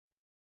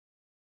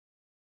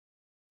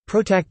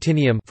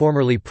Protactinium,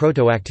 formerly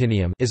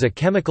protoactinium, is a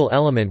chemical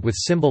element with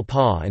symbol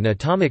Pa and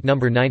atomic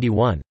number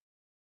 91.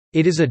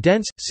 It is a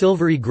dense,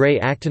 silvery gray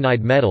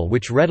actinide metal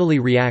which readily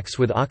reacts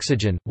with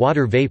oxygen,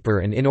 water vapor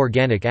and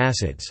inorganic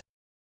acids.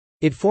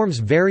 It forms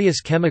various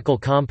chemical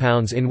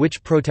compounds in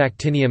which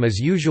protactinium is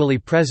usually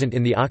present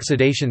in the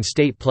oxidation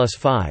state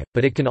 +5,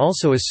 but it can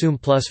also assume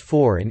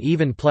 +4 and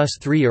even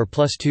 +3 or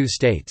 +2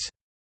 states.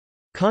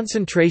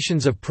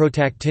 Concentrations of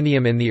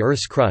protactinium in the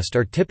Earth's crust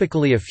are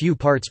typically a few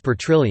parts per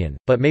trillion,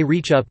 but may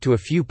reach up to a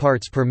few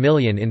parts per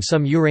million in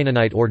some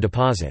uraninite ore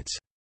deposits.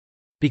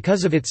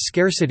 Because of its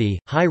scarcity,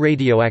 high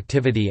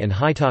radioactivity and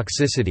high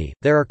toxicity,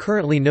 there are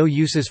currently no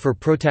uses for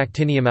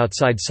protactinium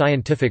outside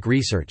scientific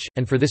research,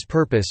 and for this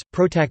purpose,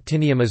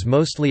 protactinium is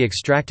mostly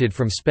extracted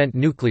from spent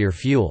nuclear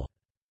fuel.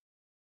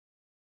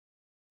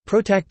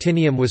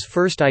 Protactinium was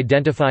first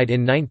identified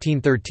in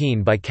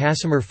 1913 by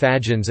Casimir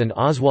Fajans and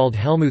Oswald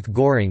Helmuth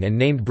Göring and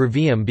named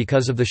brevium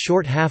because of the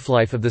short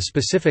half-life of the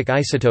specific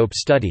isotope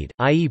studied,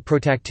 i.e.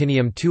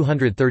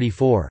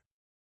 protactinium-234.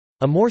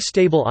 A more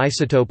stable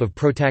isotope of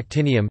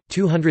protactinium,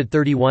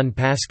 231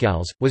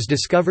 pascals, was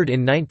discovered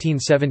in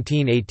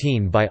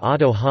 1917–18 by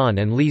Otto Hahn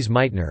and Lise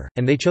Meitner,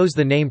 and they chose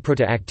the name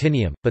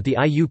protoactinium, but the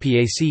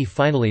IUPAC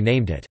finally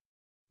named it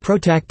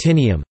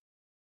protactinium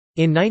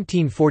in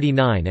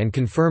 1949 and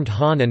confirmed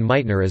Hahn and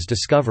Meitner as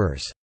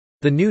discoverers.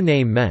 The new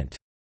name meant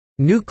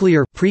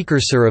nuclear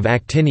precursor of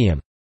actinium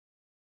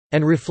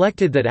and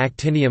reflected that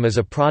actinium is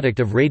a product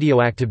of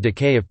radioactive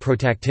decay of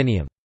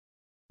protactinium.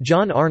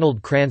 John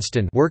Arnold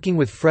Cranston, working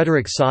with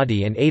Frederick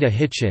Soddy and Ada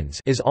Hitchens,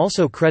 is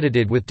also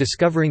credited with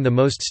discovering the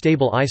most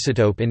stable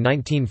isotope in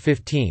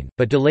 1915,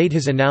 but delayed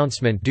his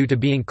announcement due to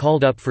being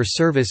called up for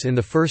service in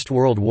the First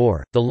World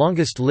War. The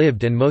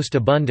longest-lived and most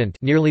abundant,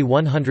 nearly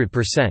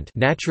 100%,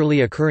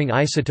 naturally occurring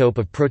isotope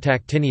of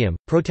protactinium,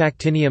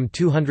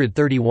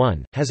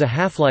 protactinium-231, has a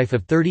half-life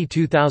of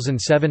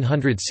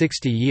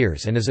 32,760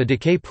 years and is a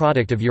decay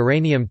product of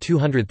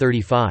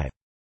uranium-235.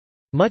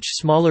 Much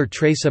smaller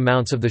trace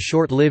amounts of the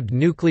short-lived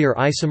nuclear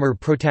isomer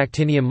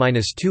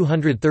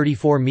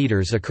protactinium-234 m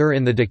occur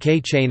in the decay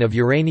chain of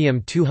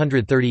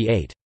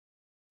uranium-238.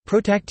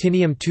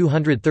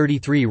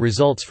 Protactinium-233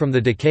 results from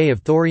the decay of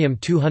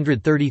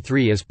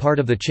thorium-233 as part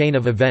of the chain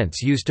of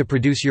events used to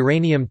produce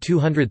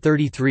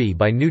uranium-233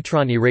 by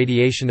neutron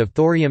irradiation of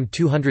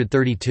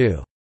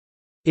thorium-232.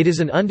 It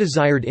is an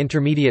undesired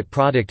intermediate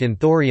product in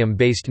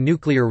thorium-based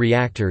nuclear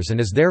reactors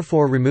and is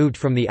therefore removed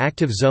from the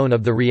active zone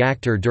of the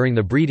reactor during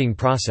the breeding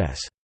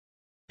process.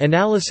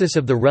 Analysis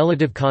of the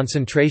relative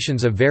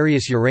concentrations of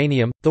various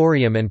uranium,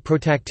 thorium and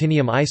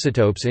protactinium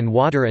isotopes in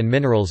water and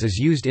minerals is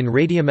used in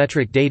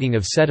radiometric dating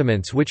of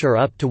sediments which are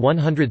up to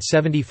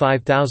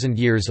 175,000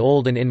 years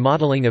old and in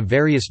modeling of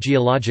various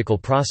geological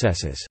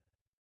processes.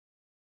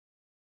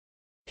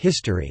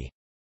 History.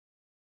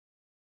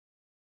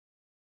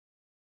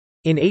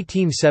 In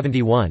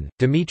 1871,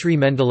 Dmitry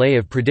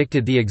Mendeleev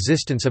predicted the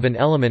existence of an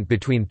element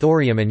between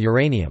thorium and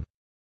uranium.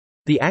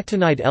 The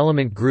actinide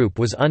element group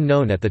was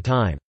unknown at the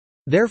time.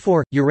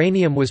 Therefore,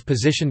 uranium was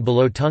positioned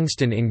below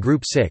tungsten in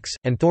group 6,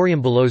 and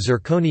thorium below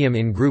zirconium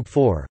in group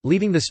 4,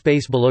 leaving the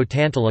space below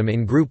tantalum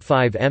in group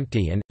 5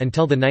 empty and,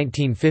 until the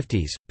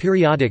 1950s,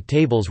 periodic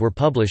tables were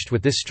published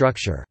with this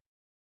structure.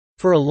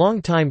 For a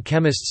long time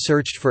chemists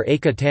searched for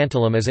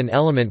Aka-tantalum as an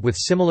element with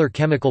similar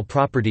chemical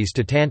properties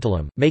to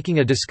tantalum, making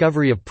a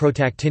discovery of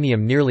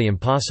protactinium nearly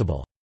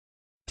impossible.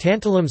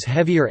 Tantalum's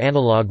heavier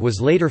analog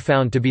was later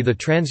found to be the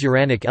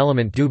transuranic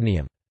element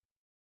dubnium.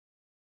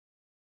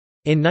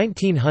 In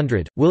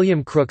 1900,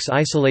 William Crookes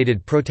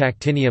isolated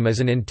protactinium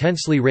as an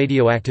intensely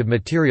radioactive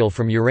material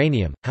from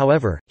uranium,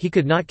 however, he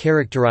could not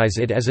characterize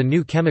it as a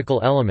new chemical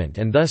element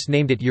and thus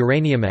named it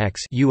uranium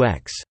X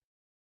 (UX).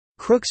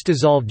 Crookes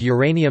dissolved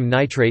uranium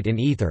nitrate in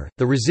ether.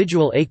 The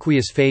residual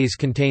aqueous phase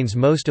contains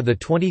most of the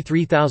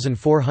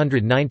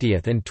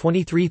 23,490th and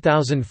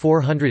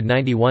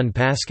 23,491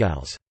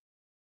 pascals.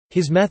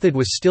 His method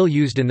was still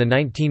used in the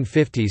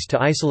 1950s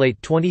to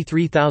isolate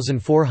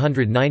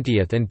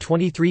 23,490th and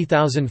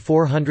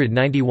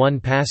 23,491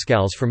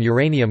 pascals from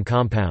uranium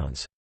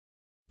compounds.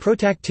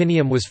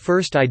 Protactinium was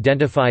first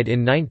identified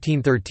in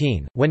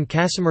 1913, when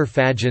Casimir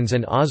Fajans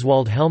and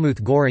Oswald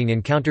Helmuth Göring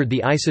encountered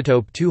the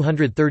isotope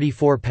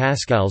 234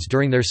 pascals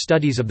during their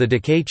studies of the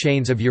decay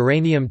chains of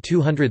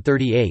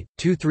uranium-238,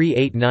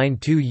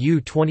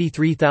 23892U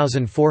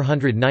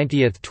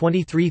 23490th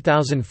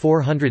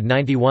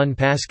 23491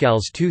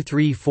 pascals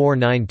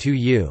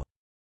 23492U.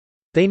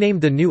 They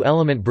named the new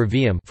element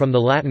brevium from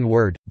the Latin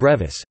word,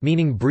 brevis,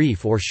 meaning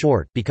brief or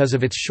short because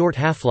of its short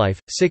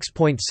half-life,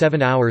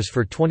 6.7 hours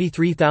for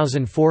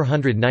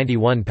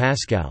 23,491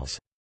 pascals.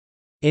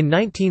 In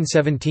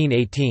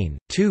 1917–18,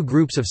 two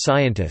groups of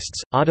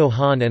scientists, Otto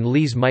Hahn and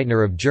Lise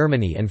Meitner of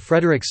Germany and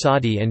Frederick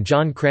Soddy and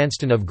John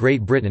Cranston of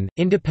Great Britain,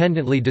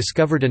 independently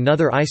discovered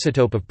another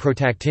isotope of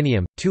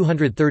protactinium,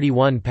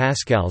 231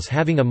 pascals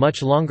having a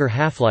much longer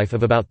half-life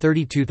of about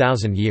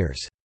 32,000 years.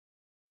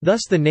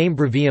 Thus the name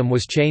brevium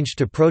was changed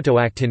to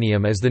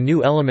protoactinium as the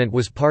new element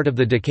was part of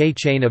the decay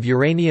chain of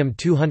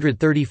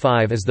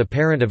uranium-235 as the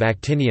parent of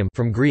actinium,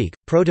 from Greek,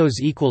 protos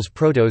equals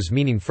protos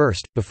meaning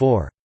first,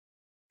 before.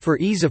 For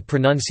ease of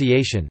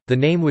pronunciation, the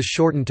name was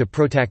shortened to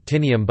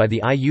protactinium by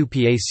the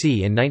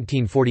IUPAC in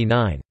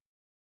 1949.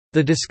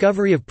 The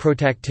discovery of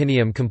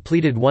protactinium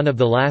completed one of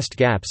the last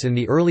gaps in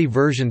the early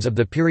versions of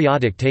the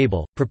periodic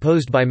table,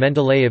 proposed by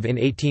Mendeleev in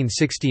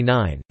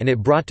 1869, and it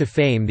brought to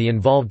fame the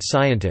involved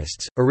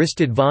scientists.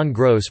 Aristed von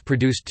Gross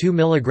produced 2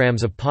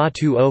 mg of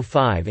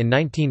Pa2O5 in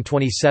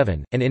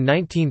 1927, and in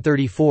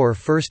 1934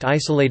 first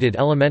isolated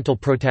elemental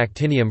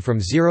protactinium from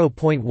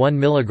 0.1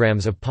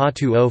 mg of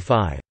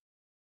Pa2O5.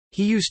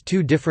 He used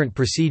two different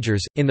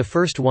procedures. In the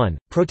first one,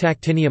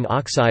 protactinium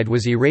oxide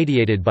was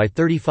irradiated by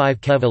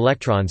 35 keV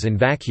electrons in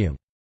vacuum.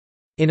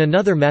 In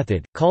another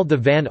method, called the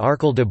van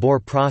Arkel-de Boer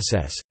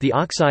process, the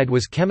oxide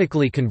was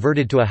chemically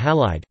converted to a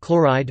halide,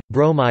 chloride,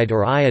 bromide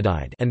or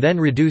iodide, and then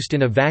reduced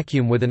in a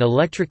vacuum with an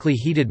electrically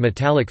heated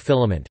metallic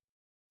filament.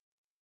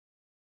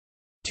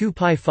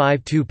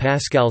 2π52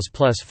 pascals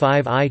plus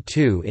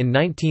 5I2 in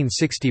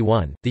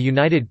 1961, the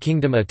United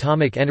Kingdom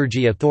Atomic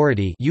Energy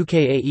Authority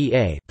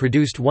 (UKAEA)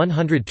 produced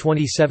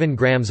 127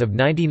 grams of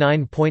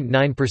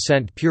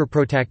 99.9% pure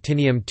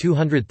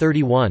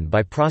protactinium-231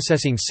 by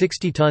processing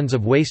 60 tons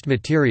of waste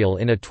material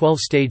in a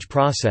 12-stage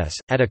process,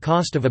 at a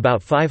cost of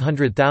about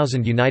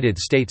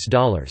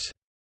 $500,000.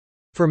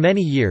 For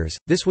many years,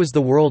 this was the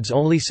world's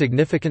only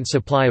significant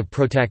supply of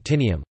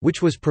protactinium,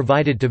 which was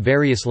provided to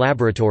various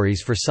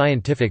laboratories for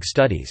scientific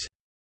studies.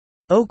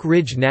 Oak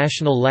Ridge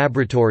National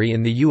Laboratory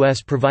in the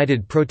U.S.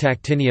 provided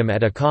protactinium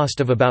at a cost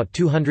of about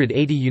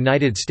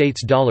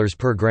 $280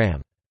 per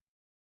gram.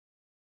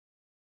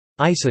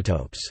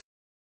 Isotopes.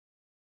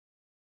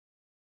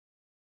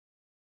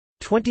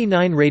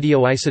 29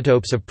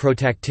 radioisotopes of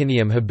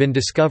protactinium have been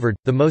discovered,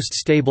 the most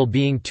stable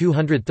being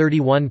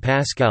 231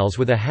 pascals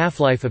with a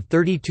half-life of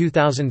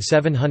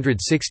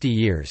 32,760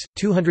 years,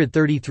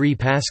 233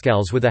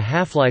 pascals with a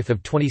half-life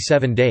of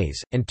 27 days,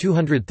 and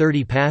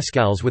 230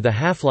 pascals with a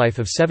half-life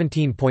of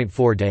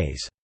 17.4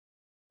 days.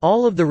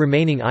 All of the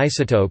remaining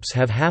isotopes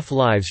have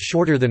half-lives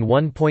shorter than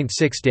 1.6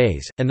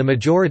 days, and the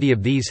majority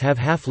of these have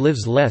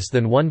half-lives less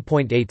than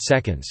 1.8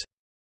 seconds.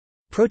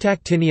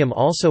 Protactinium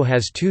also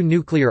has two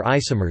nuclear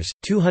isomers,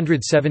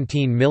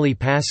 217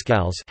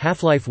 mPa,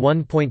 half-life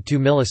 1.2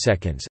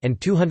 milliseconds, and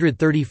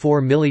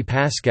 234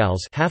 mPa,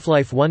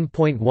 half-life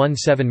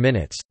 1.17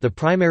 minutes. The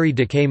primary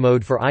decay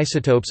mode for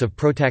isotopes of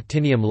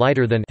protactinium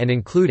lighter than and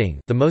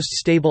including the most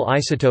stable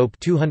isotope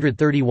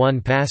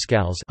 231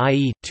 pascals,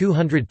 i.e.,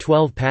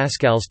 212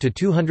 pascals to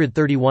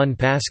 231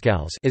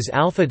 pascals, is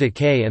alpha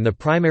decay, and the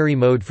primary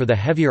mode for the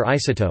heavier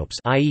isotopes,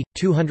 i.e.,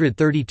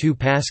 232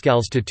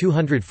 pascals to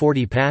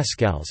 240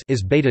 pascals,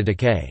 is beta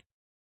decay.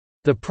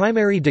 The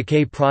primary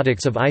decay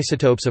products of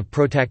isotopes of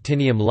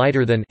protactinium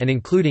lighter than and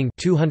including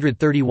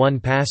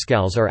 231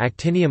 pascals are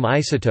actinium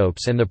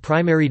isotopes, and the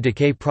primary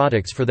decay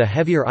products for the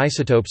heavier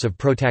isotopes of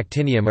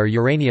protactinium are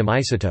uranium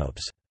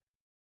isotopes.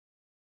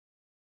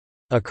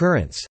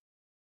 Occurrence.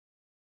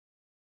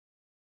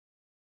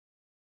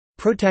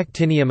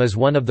 Protactinium is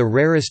one of the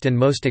rarest and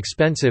most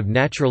expensive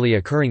naturally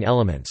occurring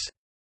elements.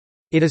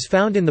 It is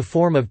found in the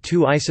form of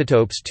two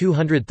isotopes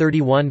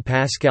 231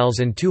 pascals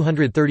and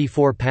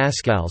 234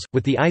 pascals,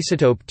 with the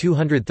isotope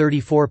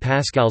 234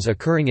 pascals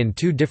occurring in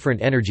two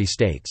different energy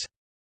states.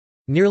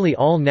 Nearly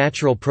all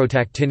natural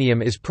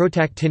protactinium is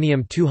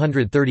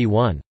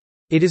protactinium-231.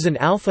 It is an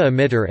alpha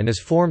emitter and is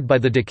formed by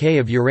the decay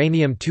of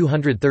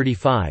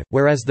uranium-235,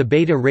 whereas the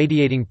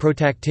beta-radiating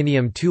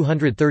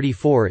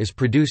protactinium-234 is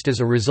produced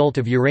as a result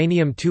of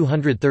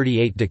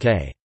uranium-238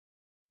 decay.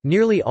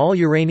 Nearly all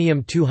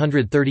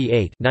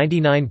uranium-238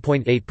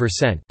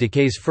 (99.8%)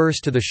 decays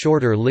first to the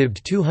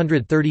shorter-lived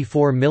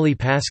 234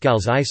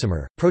 mPa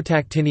isomer.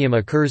 Protactinium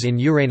occurs in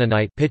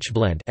uraninite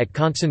pitchblende at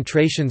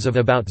concentrations of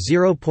about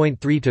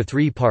 0.3 to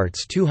 3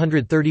 parts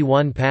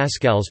 231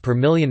 pascals per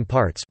million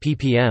parts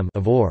ppm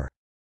of ore.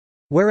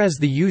 Whereas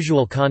the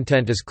usual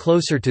content is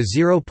closer to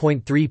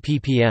 0.3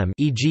 ppm,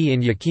 e.g.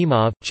 in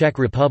Yakimov, Czech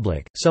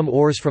Republic, some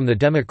ores from the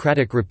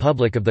Democratic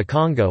Republic of the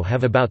Congo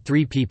have about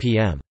 3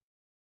 ppm.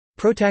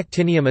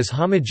 Protactinium is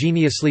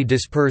homogeneously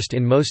dispersed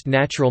in most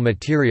natural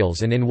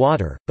materials and in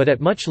water, but at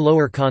much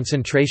lower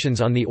concentrations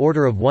on the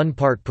order of 1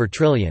 part per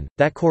trillion,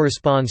 that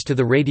corresponds to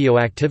the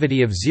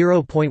radioactivity of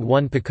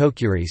 0.1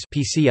 picocuries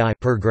 (pci)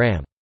 per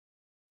gram.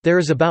 There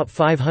is about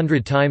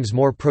 500 times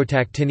more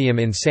protactinium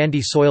in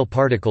sandy soil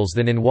particles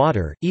than in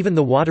water, even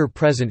the water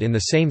present in the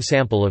same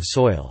sample of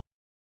soil.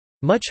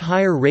 Much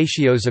higher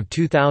ratios of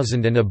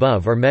 2000 and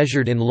above are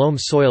measured in loam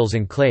soils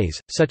and clays,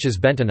 such as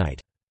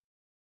bentonite.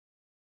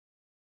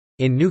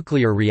 In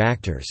nuclear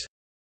reactors.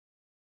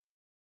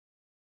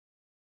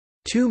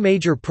 Two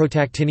major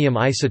protactinium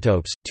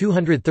isotopes,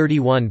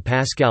 231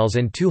 pascals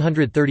and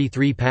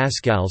 233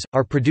 pascals,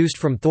 are produced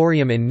from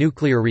thorium in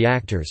nuclear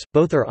reactors.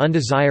 Both are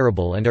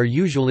undesirable and are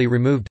usually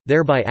removed,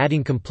 thereby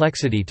adding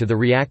complexity to the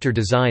reactor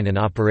design and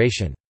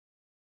operation.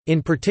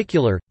 In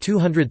particular,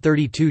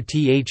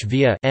 232Th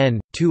via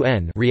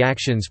N2N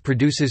reactions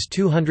produces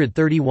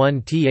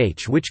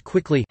 231Th, which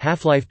quickly,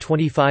 half-life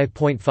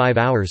 25.5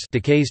 hours,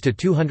 decays to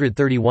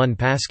 231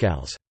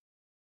 pascals.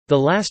 The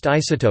last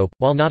isotope,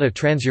 while not a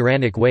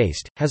transuranic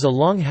waste, has a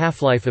long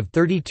half-life of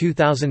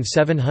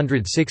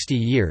 32,760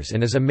 years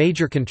and is a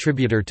major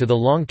contributor to the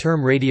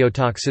long-term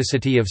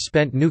radiotoxicity of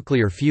spent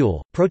nuclear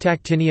fuel.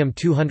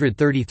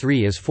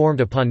 Protactinium-233 is formed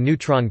upon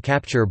neutron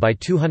capture by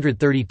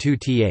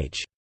 232Th.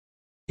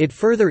 It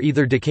further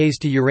either decays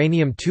to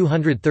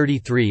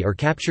uranium-233 or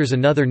captures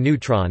another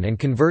neutron and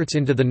converts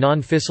into the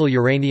non-fissile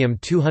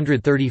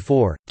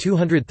uranium-234.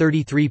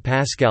 233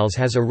 pascals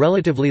has a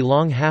relatively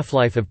long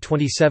half-life of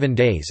 27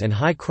 days and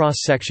high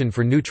cross-section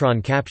for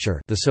neutron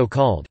capture, the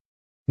so-called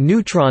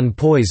neutron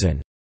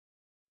poison.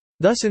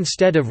 Thus,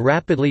 instead of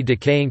rapidly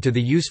decaying to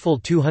the useful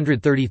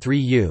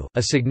 233U,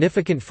 a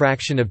significant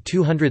fraction of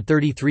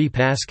 233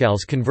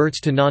 pascals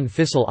converts to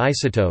non-fissile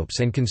isotopes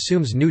and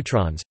consumes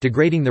neutrons,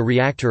 degrading the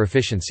reactor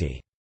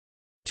efficiency.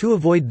 To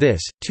avoid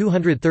this,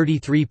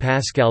 233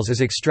 pascals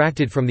is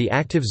extracted from the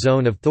active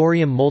zone of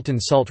thorium molten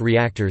salt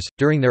reactors,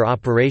 during their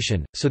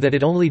operation, so that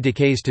it only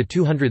decays to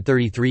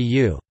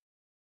 233U.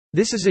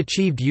 This is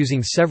achieved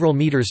using several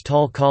meters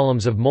tall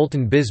columns of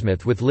molten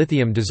bismuth with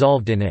lithium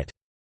dissolved in it.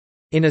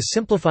 In a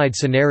simplified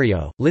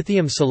scenario,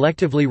 lithium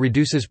selectively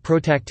reduces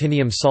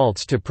protactinium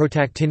salts to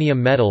protactinium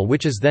metal,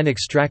 which is then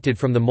extracted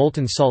from the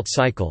molten salt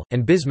cycle,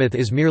 and bismuth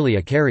is merely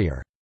a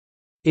carrier.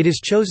 It is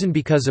chosen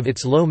because of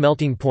its low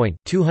melting point,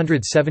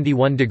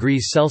 271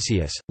 degrees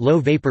Celsius, low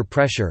vapor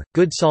pressure,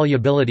 good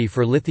solubility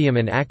for lithium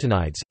and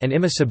actinides, and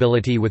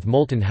immiscibility with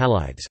molten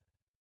halides.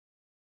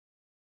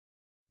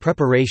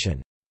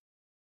 Preparation.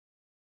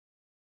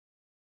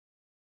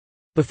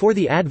 Before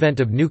the advent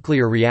of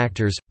nuclear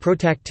reactors,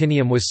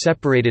 protactinium was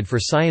separated for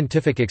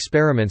scientific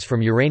experiments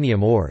from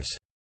uranium ores.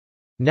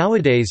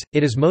 Nowadays,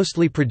 it is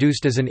mostly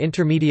produced as an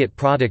intermediate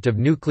product of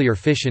nuclear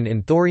fission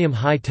in thorium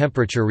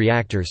high-temperature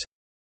reactors.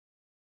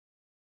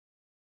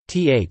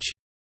 Th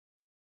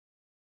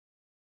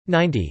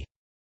 90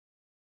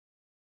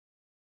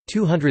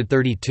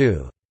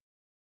 232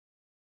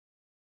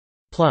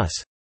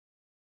 plus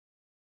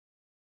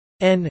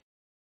N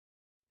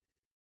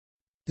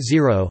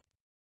 0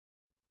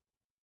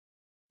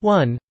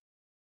 1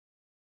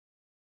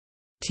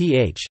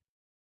 Th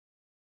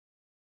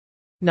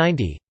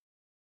 90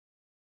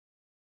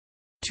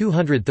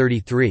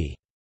 233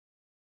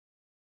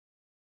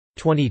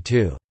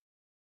 22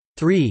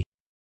 3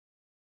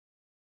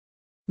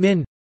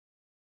 min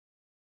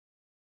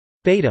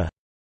beta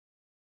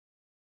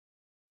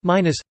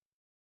minus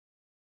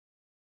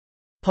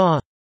pa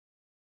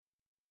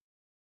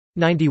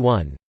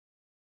 91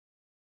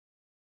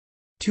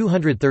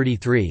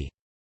 233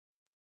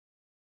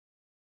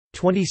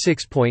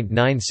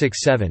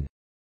 26.967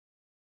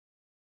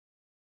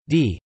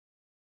 d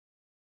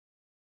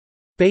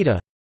beta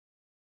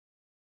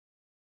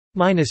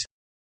minus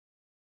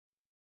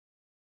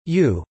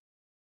u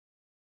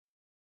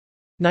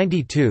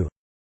 92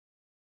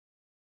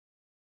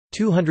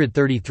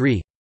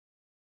 233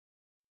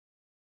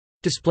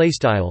 display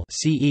style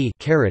CE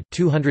caret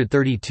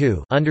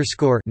 232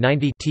 underscore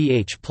 90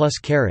 th plus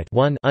caret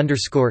 1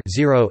 underscore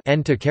 0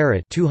 n to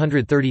caret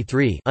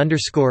 233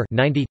 underscore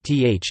 90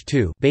 th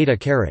 2 beta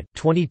caret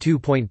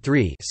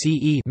 22.3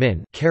 CE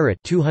min caret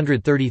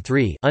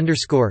 233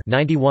 underscore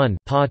 91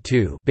 pa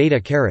 2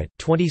 beta caret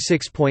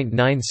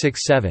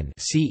 26.967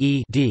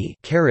 CE d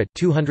caret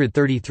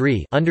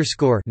 233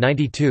 underscore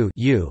 92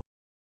 u.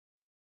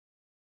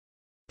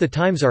 The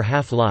times are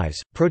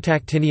half-lives.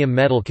 Protactinium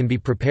metal can be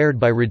prepared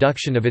by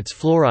reduction of its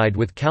fluoride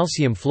with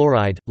calcium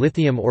fluoride,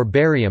 lithium or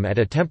barium at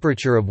a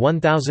temperature of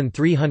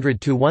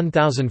 1300 to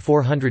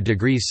 1400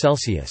 degrees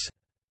Celsius.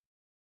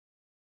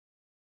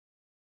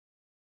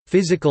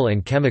 Physical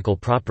and chemical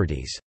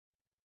properties.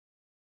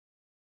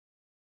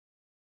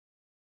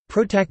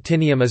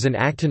 Protactinium is an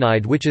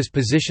actinide which is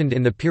positioned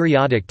in the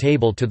periodic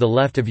table to the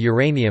left of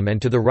uranium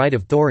and to the right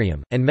of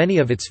thorium, and many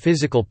of its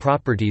physical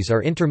properties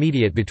are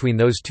intermediate between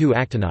those two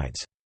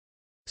actinides.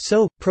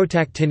 So,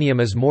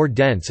 protactinium is more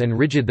dense and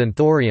rigid than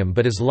thorium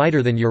but is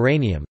lighter than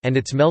uranium, and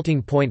its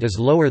melting point is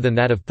lower than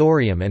that of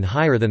thorium and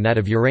higher than that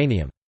of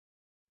uranium.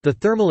 The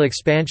thermal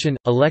expansion,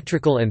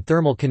 electrical and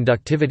thermal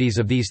conductivities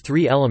of these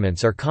three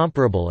elements are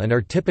comparable and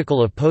are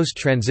typical of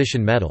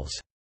post-transition metals.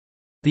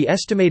 The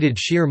estimated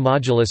shear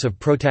modulus of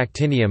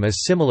protactinium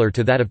is similar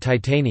to that of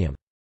titanium.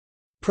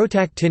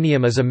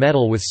 Protactinium is a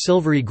metal with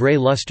silvery gray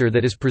luster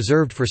that is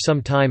preserved for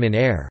some time in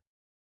air.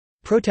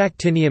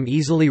 Protactinium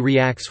easily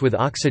reacts with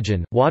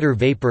oxygen, water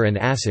vapor and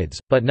acids,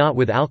 but not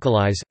with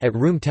alkalis. At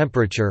room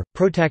temperature,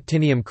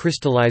 protactinium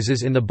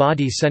crystallizes in the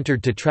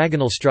body-centered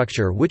tetragonal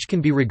structure which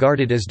can be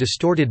regarded as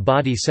distorted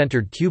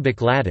body-centered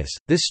cubic lattice.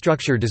 This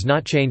structure does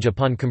not change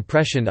upon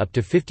compression up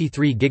to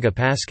 53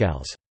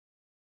 gigapascals.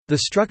 The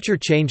structure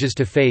changes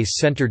to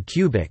face-centered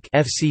cubic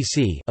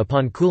 (FCC)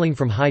 upon cooling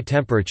from high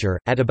temperature,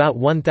 at about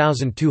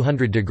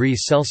 1200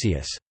 degrees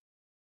Celsius.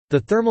 The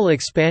thermal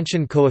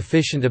expansion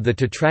coefficient of the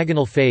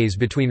tetragonal phase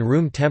between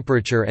room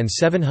temperature and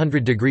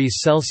 700 degrees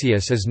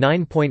Celsius is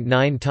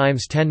 9.9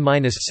 times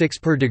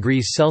 10⁻⁶ per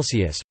degrees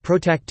Celsius.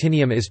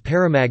 Protactinium is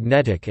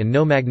paramagnetic and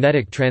no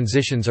magnetic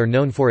transitions are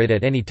known for it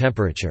at any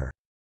temperature.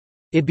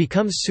 It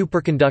becomes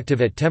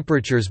superconductive at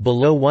temperatures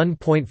below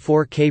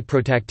 1.4 K.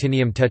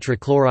 Protactinium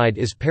tetrachloride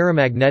is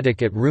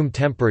paramagnetic at room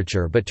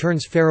temperature but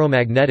turns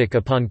ferromagnetic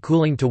upon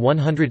cooling to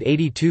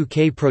 182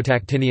 K.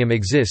 Protactinium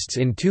exists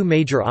in two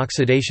major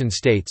oxidation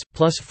states,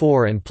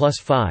 +4 and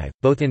 +5,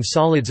 both in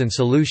solids and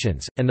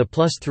solutions, and the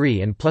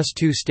 +3 and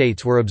 +2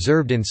 states were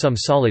observed in some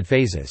solid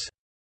phases.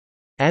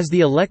 As the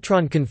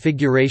electron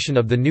configuration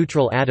of the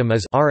neutral atom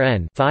is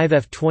Rn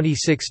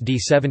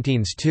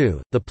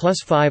 5f26d17s2, the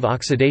 +5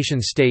 oxidation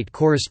state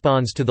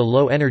corresponds to the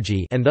low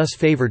energy and thus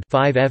favored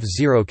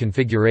 5f0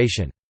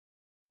 configuration.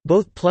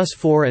 Both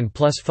 +4 and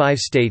 +5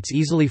 states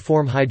easily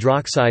form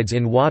hydroxides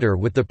in water,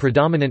 with the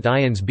predominant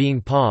ions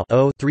being Pa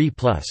O3+,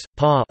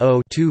 Pa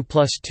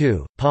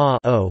O2+2, Pa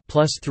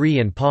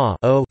O+3 and Pa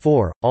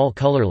O4, all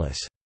colorless.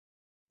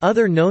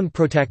 Other known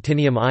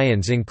protactinium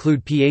ions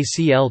include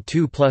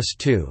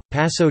PaCl2+2,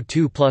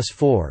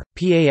 PaSO2+4,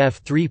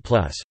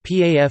 PaF3+,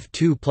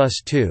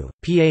 PaF2+2,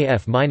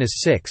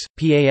 PaF-6,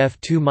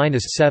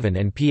 PaF2-7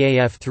 and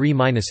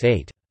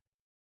PaF3-8.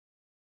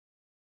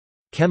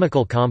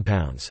 Chemical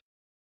compounds.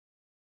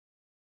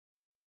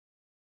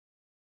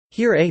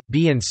 Here A,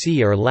 B and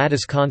C are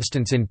lattice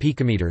constants in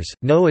picometers,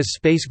 No as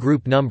space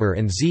group number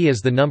and Z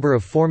as the number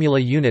of formula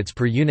units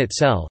per unit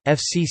cell.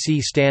 FCC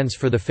stands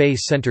for the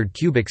face-centered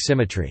cubic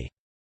symmetry.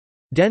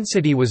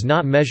 Density was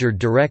not measured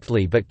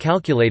directly but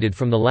calculated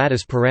from the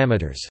lattice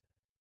parameters.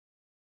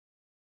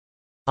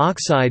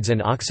 Oxides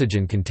and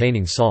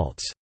oxygen-containing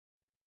salts.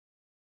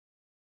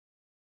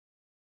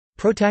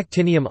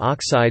 Protactinium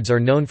oxides are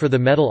known for the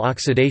metal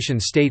oxidation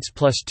states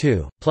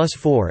 +2,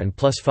 +4 and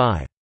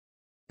 +5.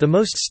 The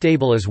most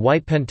stable is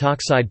white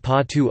pentoxide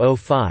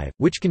Pa2O5,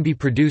 which can be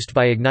produced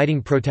by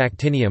igniting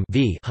protactinium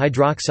V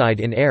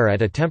hydroxide in air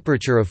at a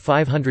temperature of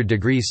 500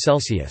 degrees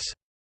Celsius.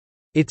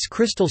 Its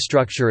crystal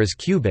structure is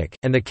cubic,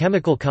 and the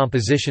chemical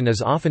composition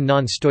is often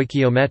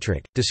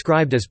non-stoichiometric,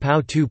 described as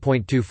Pau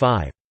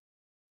 2.25.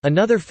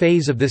 Another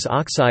phase of this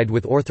oxide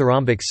with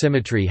orthorhombic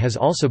symmetry has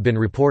also been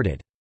reported.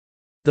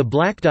 The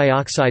black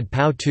dioxide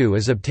Pau2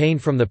 is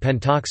obtained from the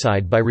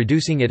pentoxide by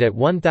reducing it at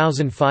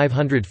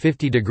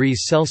 1550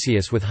 degrees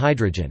Celsius with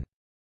hydrogen.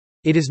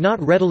 It is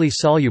not readily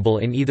soluble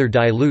in either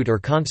dilute or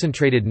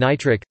concentrated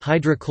nitric,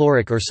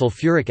 hydrochloric or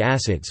sulfuric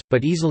acids,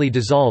 but easily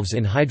dissolves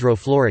in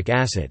hydrofluoric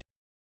acid.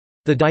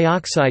 The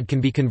dioxide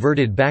can be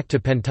converted back to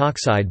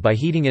pentoxide by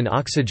heating in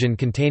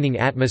oxygen-containing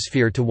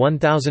atmosphere to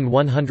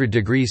 1100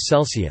 degrees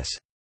Celsius.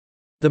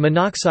 The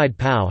monoxide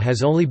Pau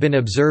has only been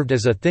observed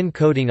as a thin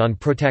coating on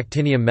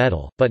protactinium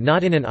metal, but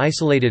not in an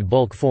isolated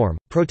bulk form.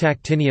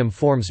 Protactinium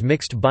forms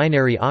mixed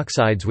binary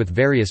oxides with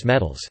various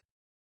metals.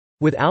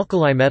 With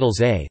alkali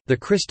metals A, the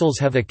crystals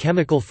have a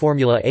chemical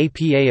formula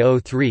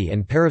APaO3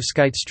 and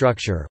perovskite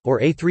structure, or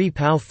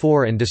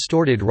A3-Pau4 and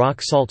distorted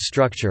rock-salt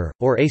structure,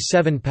 or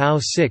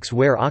A7-Pau6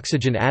 where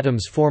oxygen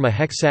atoms form a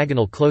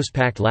hexagonal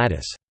close-packed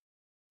lattice.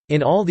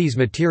 In all these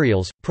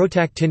materials,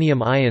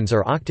 protactinium ions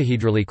are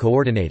octahedrally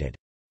coordinated.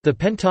 The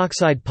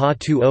pentoxide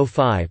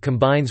Pa2O5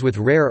 combines with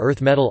rare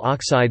earth metal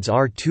oxides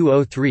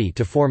R2O3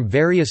 to form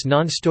various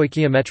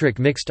non-stoichiometric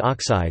mixed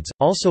oxides,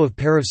 also of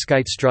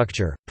perovskite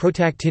structure.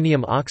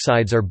 Protactinium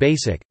oxides are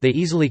basic, they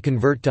easily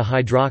convert to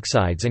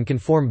hydroxides and can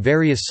form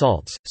various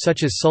salts,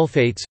 such as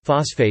sulfates,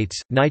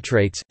 phosphates,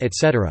 nitrates,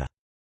 etc.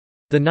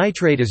 The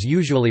nitrate is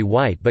usually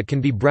white but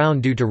can be brown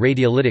due to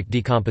radiolytic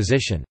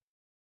decomposition.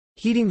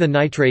 Heating the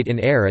nitrate in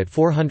air at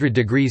 400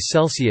 degrees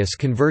Celsius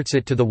converts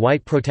it to the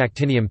white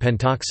protactinium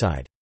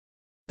pentoxide.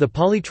 The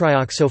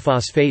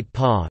polytrioxophosphate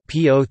Pa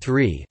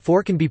 (PO3)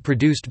 can be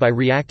produced by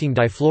reacting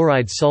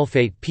difluoride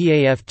sulfate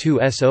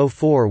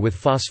PaF2SO4 with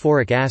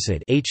phosphoric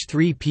acid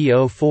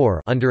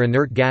H3PO4 under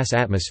inert gas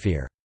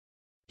atmosphere.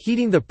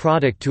 Heating the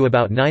product to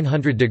about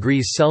 900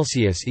 degrees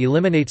Celsius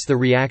eliminates the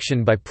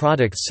reaction by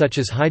products such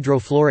as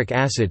hydrofluoric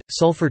acid,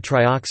 sulfur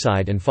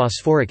trioxide and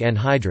phosphoric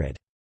anhydride.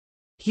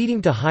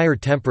 Heating to higher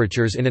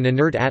temperatures in an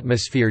inert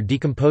atmosphere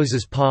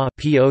decomposes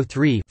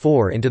PO3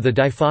 into the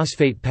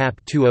diphosphate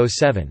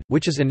PaP2O7,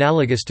 which is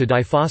analogous to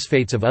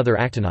diphosphates of other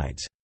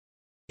actinides.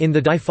 In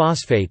the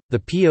diphosphate, the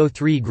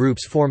PO3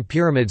 groups form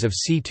pyramids of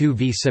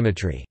C2V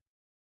symmetry.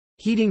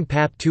 Heating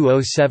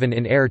PaP2O7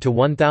 in air to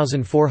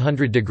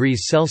 1400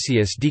 degrees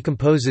Celsius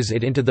decomposes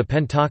it into the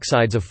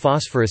pentoxides of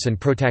phosphorus and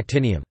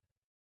protactinium.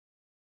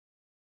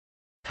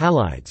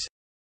 Halides.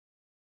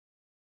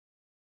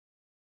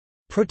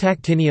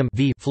 Protactinium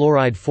V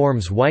fluoride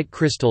forms white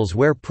crystals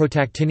where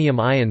protactinium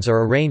ions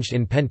are arranged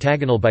in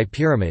pentagonal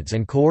bipyramids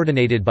and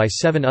coordinated by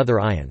 7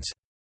 other ions.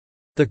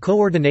 The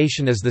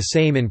coordination is the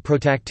same in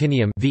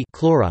protactinium V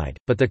chloride,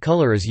 but the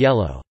color is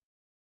yellow.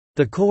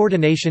 The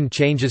coordination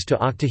changes to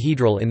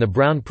octahedral in the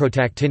brown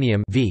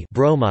protactinium V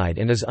bromide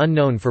and is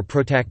unknown for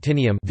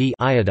protactinium V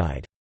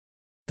iodide.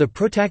 The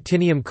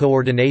protactinium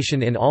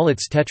coordination in all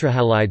its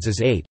tetrahalides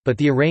is 8, but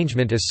the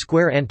arrangement is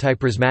square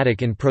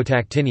antiprismatic in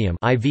protactinium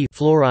IV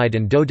fluoride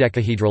and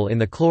dodecahedral in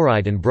the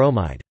chloride and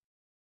bromide.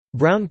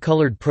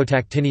 Brown-colored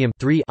protactinium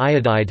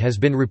iodide has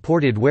been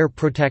reported where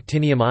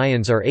protactinium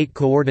ions are 8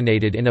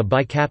 coordinated in a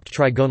bicapped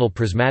trigonal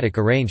prismatic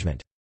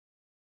arrangement.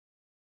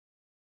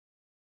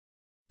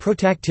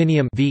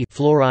 Protactinium V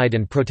fluoride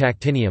and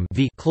protactinium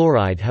V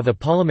chloride have a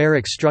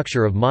polymeric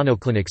structure of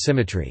monoclinic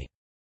symmetry.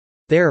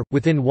 There,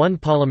 within one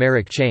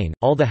polymeric chain,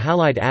 all the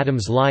halide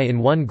atoms lie in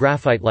one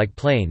graphite-like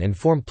plane and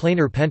form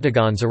planar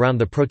pentagons around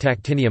the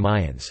protactinium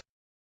ions.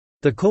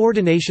 The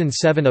coordination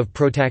 7 of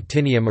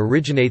protactinium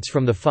originates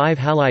from the 5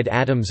 halide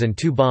atoms and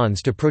 2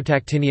 bonds to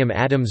protactinium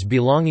atoms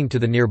belonging to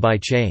the nearby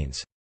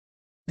chains.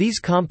 These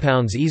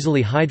compounds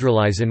easily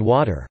hydrolyze in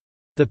water.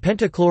 The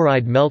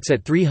pentachloride melts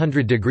at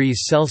 300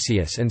 degrees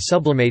Celsius and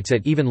sublimates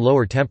at even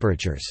lower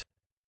temperatures.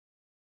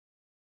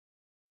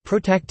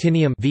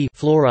 Protactinium V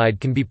fluoride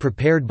can be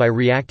prepared by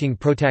reacting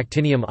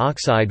protactinium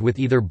oxide with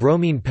either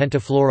bromine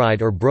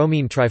pentafluoride or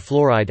bromine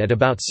trifluoride at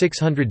about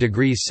 600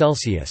 degrees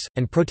Celsius,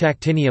 and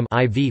protactinium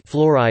IV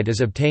fluoride is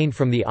obtained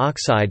from the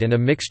oxide and a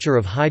mixture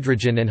of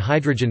hydrogen and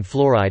hydrogen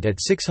fluoride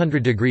at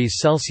 600 degrees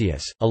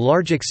Celsius. A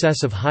large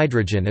excess of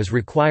hydrogen is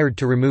required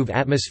to remove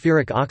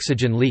atmospheric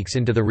oxygen leaks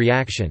into the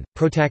reaction.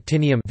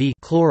 Protactinium V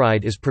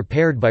chloride is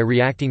prepared by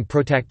reacting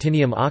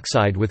protactinium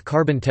oxide with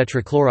carbon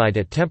tetrachloride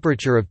at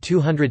temperature of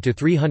 200 to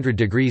 300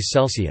 degrees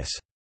Celsius.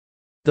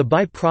 The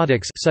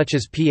byproducts such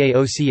as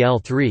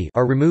PaOCl3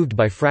 are removed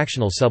by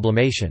fractional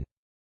sublimation.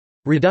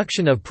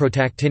 Reduction of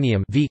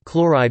protactinium V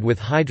chloride with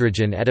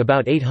hydrogen at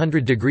about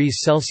 800 degrees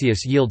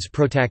Celsius yields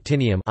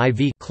protactinium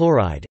IV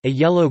chloride, a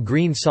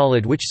yellow-green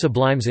solid which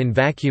sublimes in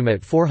vacuum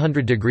at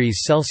 400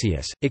 degrees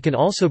Celsius. It can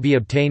also be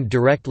obtained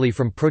directly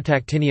from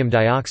protactinium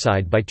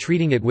dioxide by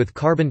treating it with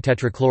carbon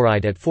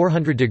tetrachloride at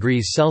 400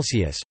 degrees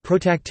Celsius.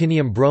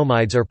 Protactinium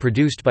bromides are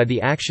produced by the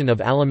action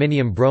of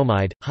aluminium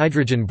bromide,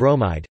 hydrogen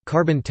bromide,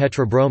 carbon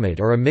tetrabromide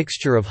or a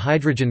mixture of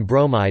hydrogen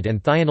bromide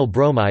and thionyl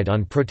bromide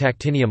on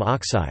protactinium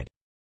oxide.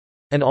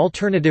 An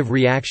alternative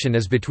reaction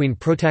is between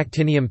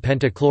protactinium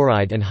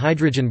pentachloride and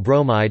hydrogen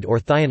bromide or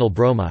thionyl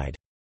bromide.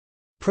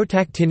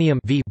 Protactinium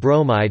V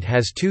bromide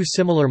has 2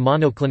 similar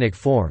monoclinic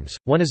forms,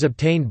 one is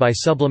obtained by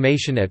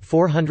sublimation at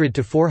 400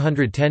 to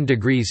 410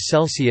 degrees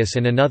Celsius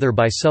and another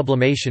by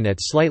sublimation at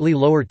slightly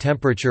lower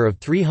temperature of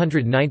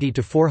 390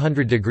 to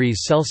 400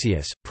 degrees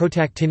Celsius.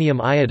 Protactinium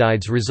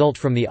iodides result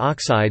from the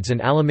oxides and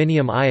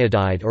aluminium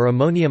iodide or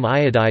ammonium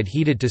iodide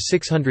heated to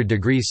 600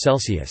 degrees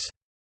Celsius.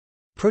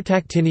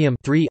 Protactinium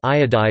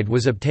iodide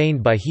was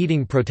obtained by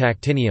heating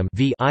protactinium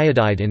V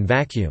iodide in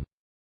vacuum.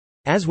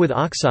 As with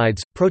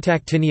oxides,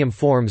 protactinium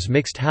forms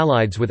mixed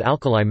halides with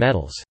alkali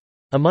metals.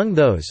 Among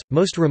those,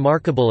 most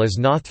remarkable is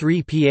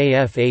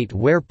Na3PAF8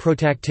 where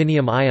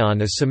protactinium ion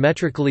is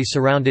symmetrically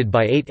surrounded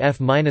by 8 F-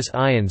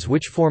 ions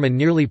which form a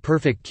nearly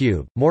perfect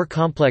cube. More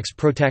complex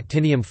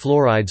protactinium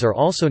fluorides are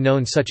also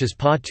known such as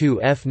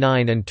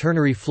Pa2F9 and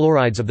ternary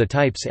fluorides of the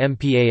types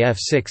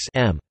MPAF6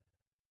 M.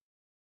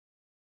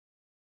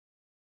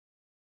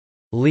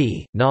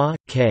 Li, Na,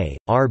 K,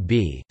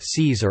 Rb,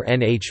 Cs or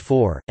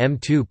NH4,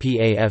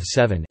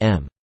 M2PAF7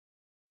 M.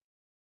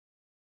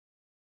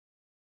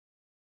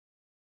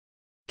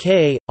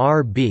 K,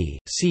 Rb,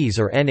 Cs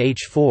or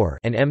NH4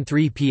 and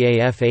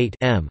M3PAF8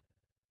 M.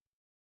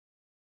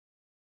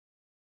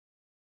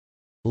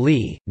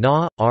 Li,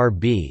 Na,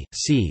 Rb,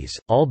 Cs,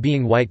 all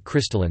being white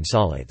crystalline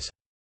solids.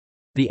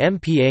 The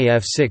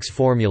MPAF6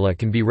 formula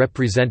can be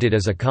represented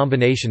as a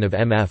combination of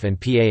MF and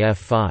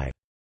PAF5.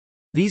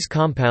 These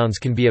compounds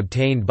can be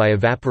obtained by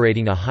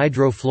evaporating a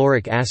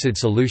hydrofluoric acid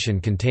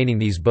solution containing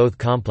these both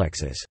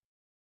complexes.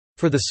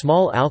 For the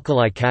small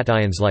alkali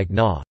cations like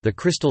Na, the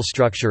crystal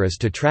structure is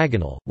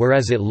tetragonal,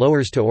 whereas it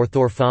lowers to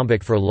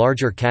orthorhombic for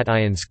larger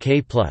cations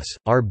K+,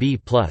 Rb+,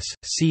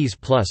 Cs+,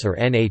 or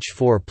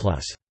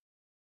NH4+.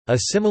 A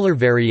similar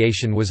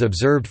variation was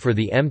observed for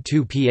the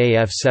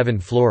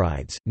M2PAF7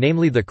 fluorides,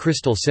 namely the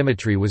crystal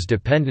symmetry was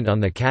dependent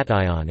on the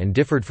cation and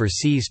differed for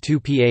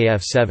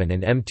Cs2PAF7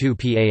 and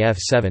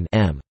M2PAF7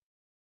 M.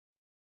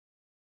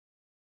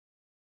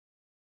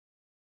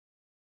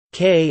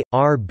 K,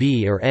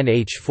 Rb or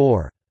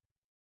NH4.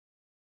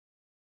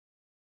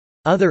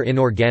 Other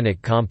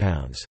inorganic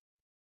compounds.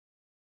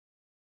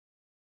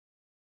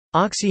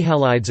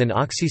 Oxyhalides and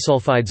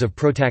oxysulfides of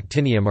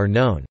protactinium are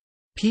known.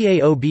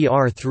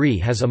 PaOBr3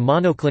 has a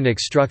monoclinic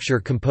structure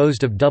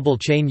composed of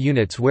double-chain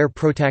units where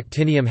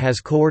protactinium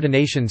has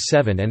coordination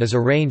 7 and is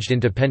arranged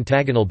into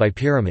pentagonal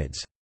bipyramids.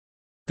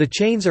 The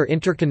chains are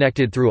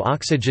interconnected through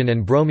oxygen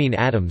and bromine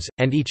atoms,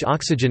 and each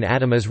oxygen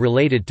atom is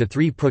related to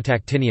 3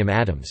 protactinium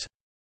atoms.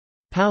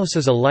 PaOS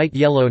is a light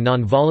yellow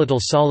non-volatile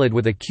solid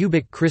with a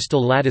cubic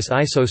crystal lattice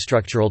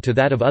isostructural to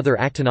that of other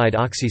actinide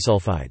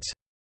oxysulfides.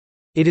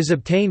 It is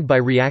obtained by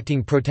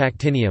reacting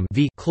protactinium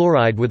V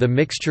chloride with a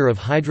mixture of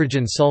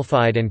hydrogen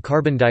sulfide and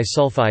carbon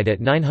disulfide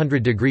at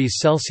 900 degrees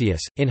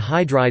Celsius. In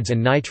hydrides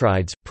and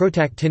nitrides,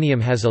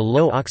 protactinium has a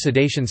low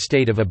oxidation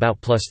state of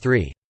about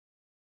 +3.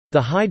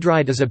 The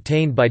hydride is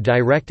obtained by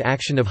direct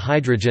action of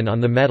hydrogen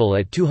on the metal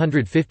at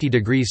 250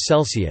 degrees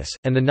Celsius,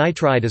 and the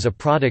nitride is a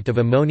product of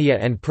ammonia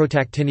and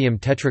protactinium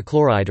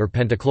tetrachloride or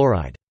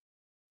pentachloride.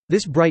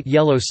 This bright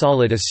yellow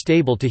solid is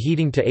stable to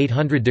heating to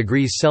 800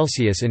 degrees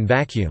Celsius in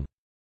vacuum.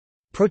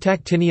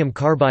 Protactinium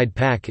carbide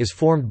pack is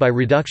formed by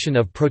reduction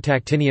of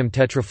protactinium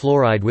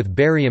tetrafluoride with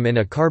barium in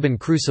a carbon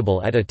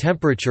crucible at a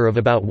temperature of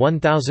about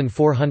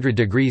 1400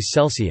 degrees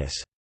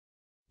Celsius.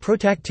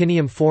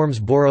 Protactinium forms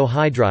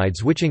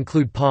borohydrides which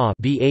include Pa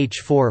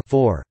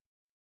BH4.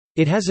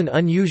 It has an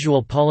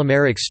unusual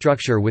polymeric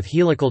structure with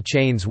helical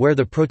chains where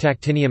the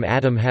protactinium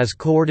atom has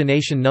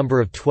coordination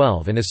number of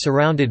 12 and is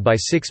surrounded by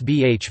 6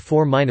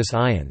 BH4-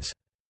 ions.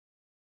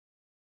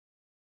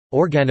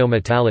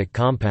 Organometallic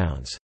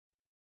compounds.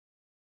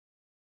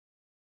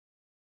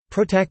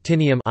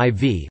 Protactinium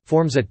IV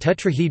forms a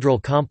tetrahedral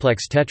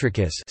complex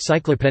tetrakis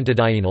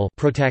cyclopentadienyl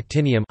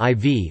protactinium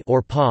IV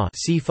or Pa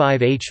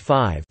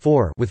C5H5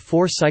 with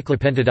 4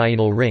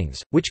 cyclopentadienyl rings,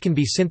 which can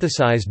be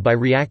synthesized by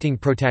reacting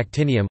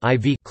protactinium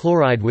IV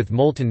chloride with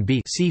molten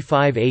B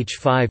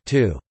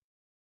C5H5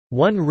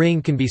 One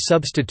ring can be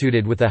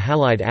substituted with a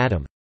halide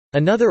atom.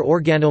 Another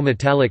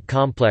organometallic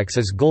complex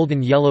is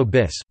golden yellow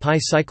bis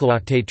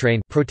pi-cyclooctatetraene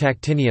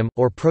protactinium,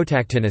 or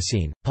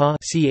protactinocene, Pa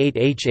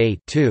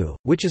C8H8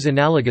 which is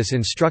analogous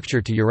in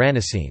structure to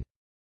uranocene.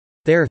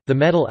 There, the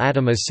metal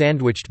atom is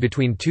sandwiched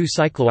between 2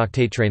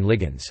 cyclooctatetraene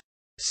ligands.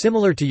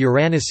 Similar to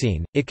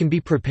uranocene, it can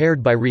be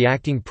prepared by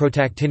reacting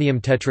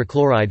protactinium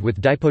tetrachloride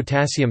with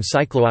dipotassium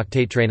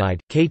cyclooctatetraenide,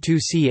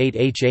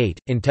 K2C8H8,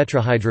 in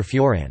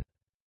tetrahydrofuran.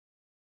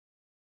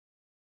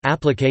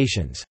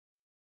 Applications.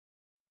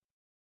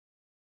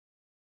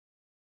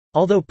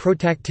 Although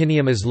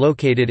protactinium is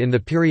located in the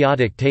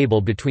periodic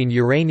table between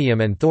uranium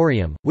and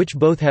thorium, which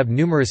both have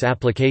numerous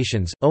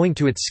applications, owing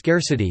to its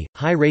scarcity,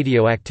 high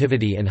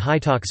radioactivity and high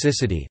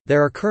toxicity,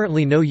 there are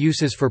currently no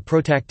uses for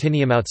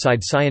protactinium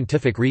outside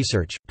scientific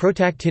research.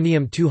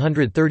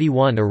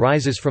 Protactinium-231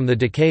 arises from the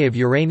decay of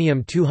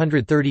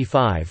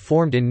uranium-235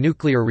 formed in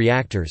nuclear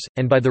reactors,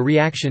 and by the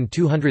reaction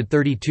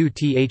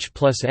 232Th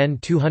plus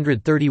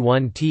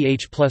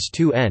N-231Th plus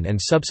 2N and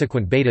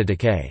subsequent beta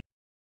decay.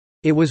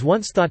 It was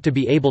once thought to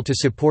be able to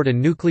support a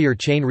nuclear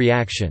chain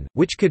reaction,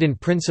 which could in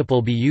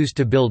principle be used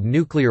to build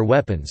nuclear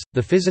weapons.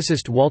 The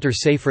physicist Walter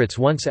Seyfried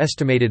once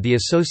estimated the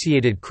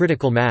associated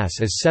critical mass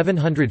as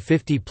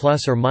 750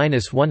 plus or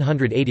minus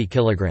 180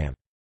 kg.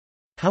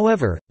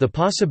 However, the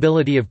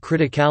possibility of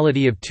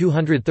criticality of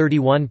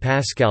 231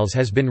 pascals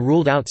has been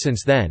ruled out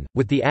since then.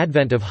 With the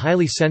advent of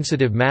highly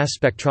sensitive mass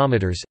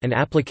spectrometers, an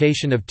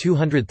application of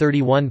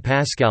 231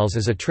 pascals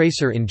as a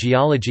tracer in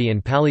geology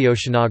and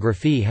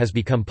paleoceanography has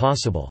become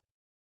possible.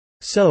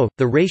 So,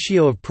 the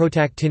ratio of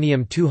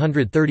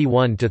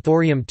protactinium-231 to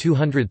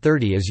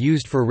thorium-230 is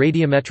used for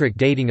radiometric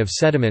dating of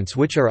sediments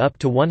which are up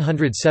to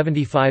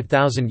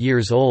 175,000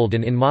 years old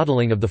and in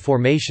modeling of the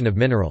formation of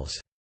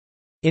minerals.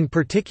 In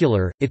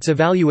particular, its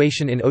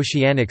evaluation in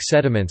oceanic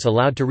sediments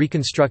allowed to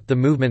reconstruct the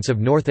movements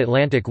of North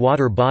Atlantic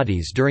water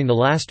bodies during the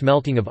last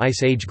melting of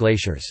Ice Age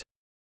glaciers.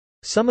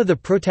 Some of the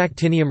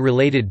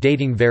protactinium-related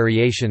dating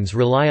variations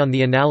rely on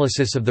the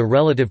analysis of the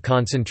relative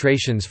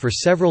concentrations for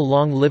several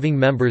long-living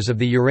members of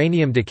the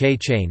uranium decay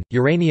chain,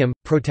 uranium,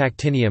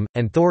 protactinium,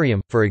 and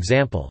thorium, for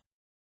example.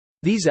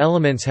 These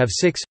elements have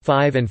 6,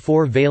 5 and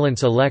 4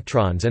 valence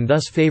electrons and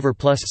thus favor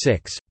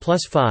 +6,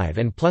 +5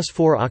 and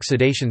 +4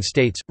 oxidation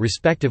states,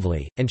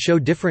 respectively, and show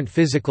different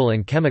physical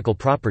and chemical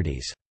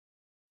properties.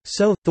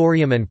 So,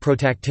 thorium and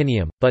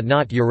protactinium, but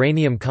not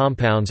uranium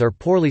compounds are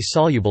poorly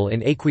soluble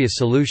in aqueous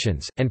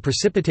solutions, and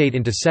precipitate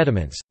into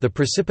sediments. The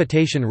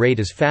precipitation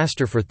rate is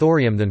faster for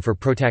thorium than for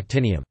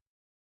protactinium.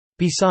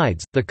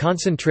 Besides, the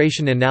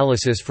concentration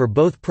analysis for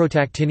both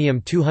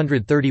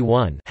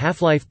protactinium-231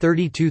 half-life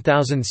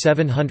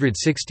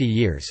 32,760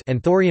 years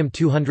and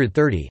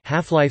thorium-230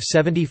 half-life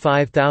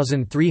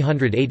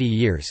 75,380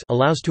 years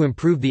allows to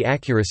improve the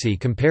accuracy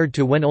compared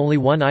to when only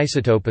one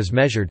isotope is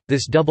measured.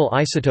 This double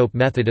isotope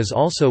method is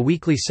also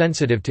weakly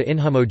sensitive to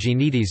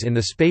inhomogeneities in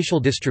the spatial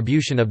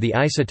distribution of the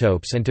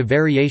isotopes and to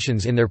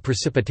variations in their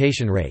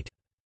precipitation rate.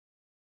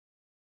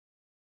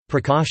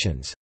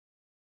 Precautions.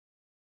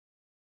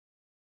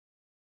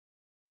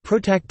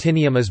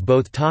 Protactinium is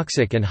both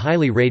toxic and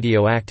highly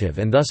radioactive,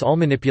 and thus all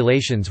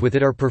manipulations with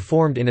it are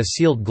performed in a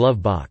sealed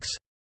glove box.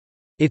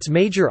 Its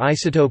major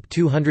isotope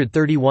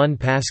 231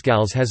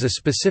 pascals has a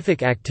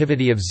specific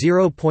activity of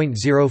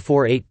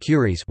 0.048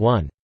 curies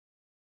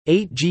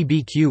 1.8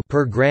 GBq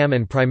per gram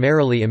and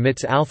primarily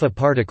emits alpha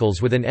particles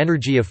with an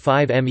energy of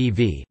 5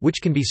 MeV,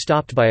 which can be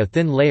stopped by a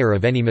thin layer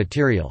of any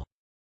material.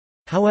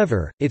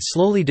 However, it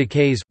slowly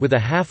decays, with a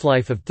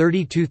half-life of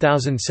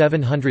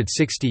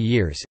 32,760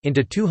 years,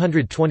 into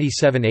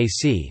 227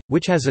 AC,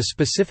 which has a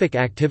specific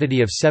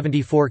activity of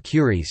 74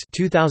 curies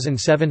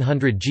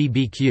 2,700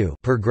 GBq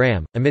per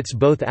gram, emits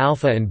both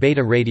alpha and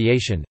beta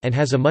radiation, and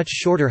has a much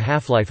shorter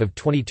half-life of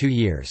 22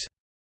 years.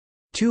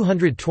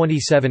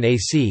 227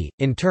 AC,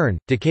 in turn,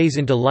 decays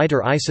into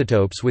lighter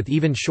isotopes with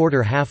even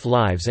shorter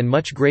half-lives and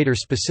much greater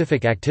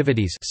specific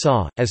activities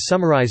 (SA), as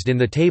summarized in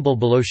the table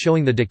below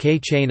showing the decay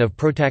chain of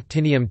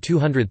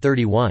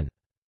protactinium-231.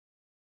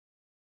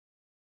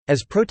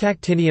 As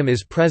protactinium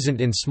is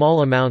present in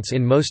small amounts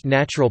in most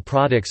natural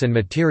products and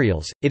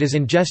materials, it is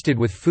ingested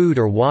with food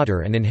or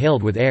water and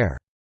inhaled with air.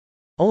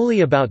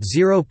 Only about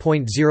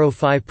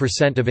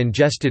 0.05% of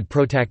ingested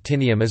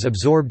protactinium is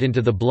absorbed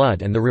into the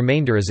blood and the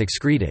remainder is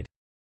excreted.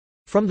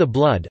 From the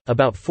blood,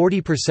 about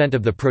 40%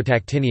 of the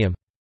protactinium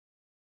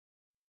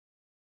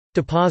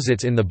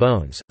deposits in the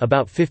bones,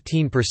 about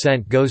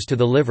 15% goes to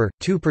the liver,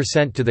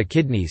 2% to the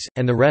kidneys,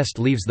 and the rest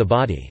leaves the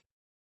body.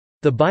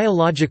 The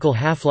biological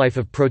half-life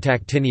of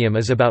protactinium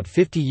is about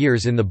 50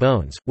 years in the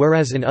bones,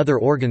 whereas in other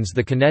organs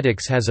the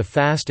kinetics has a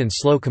fast and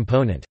slow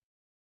component.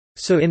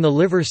 So in the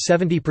liver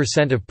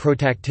 70% of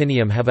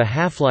protactinium have a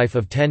half-life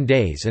of 10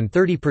 days and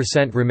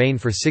 30% remain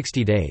for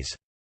 60 days.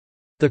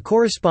 The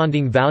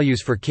corresponding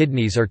values for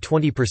kidneys are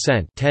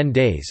 20% 10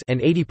 days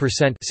and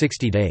 80%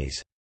 60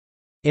 days.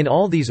 In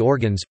all these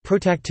organs,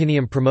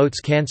 protactinium promotes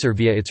cancer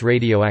via its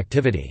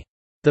radioactivity.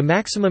 The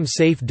maximum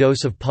safe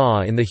dose of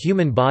Pa in the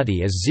human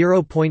body is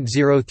 0.03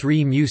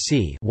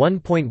 μc,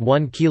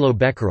 1.1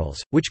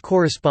 kilobecquerels, which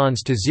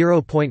corresponds to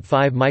 0.5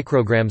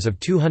 micrograms of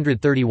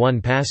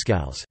 231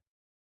 pascals.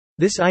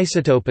 This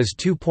isotope is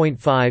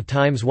 2.5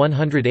 times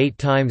 108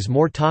 times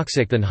more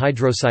toxic than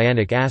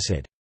hydrocyanic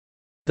acid.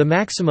 The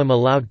maximum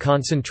allowed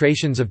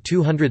concentrations of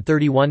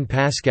 231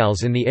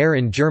 pascals in the air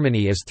in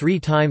Germany is 3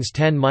 times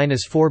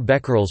 10⁻⁴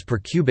 becquerels per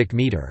cubic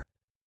meter.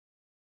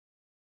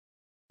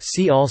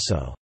 See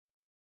also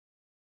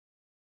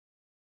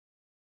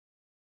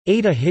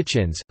Ada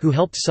Hitchens, who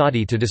helped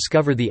Soddy to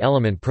discover the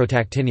element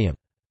protactinium.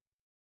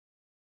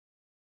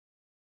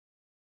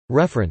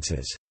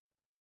 References.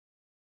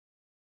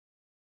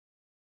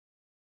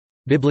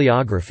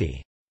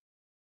 Bibliography.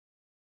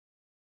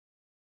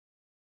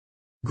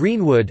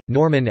 Greenwood,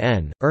 Norman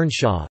N.,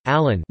 Earnshaw,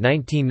 Alan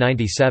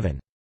 1997.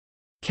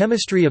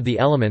 Chemistry of the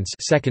Elements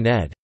 2nd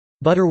ed.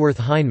 Butterworth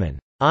Heinemann.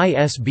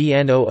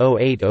 ISBN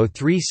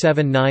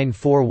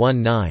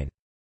 0080379419.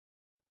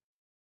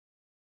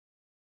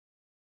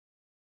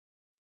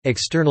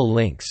 External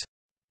links.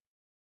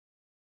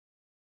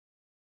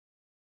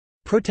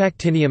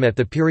 Protactinium at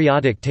the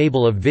Periodic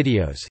Table of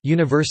Videos,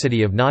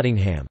 University of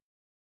Nottingham.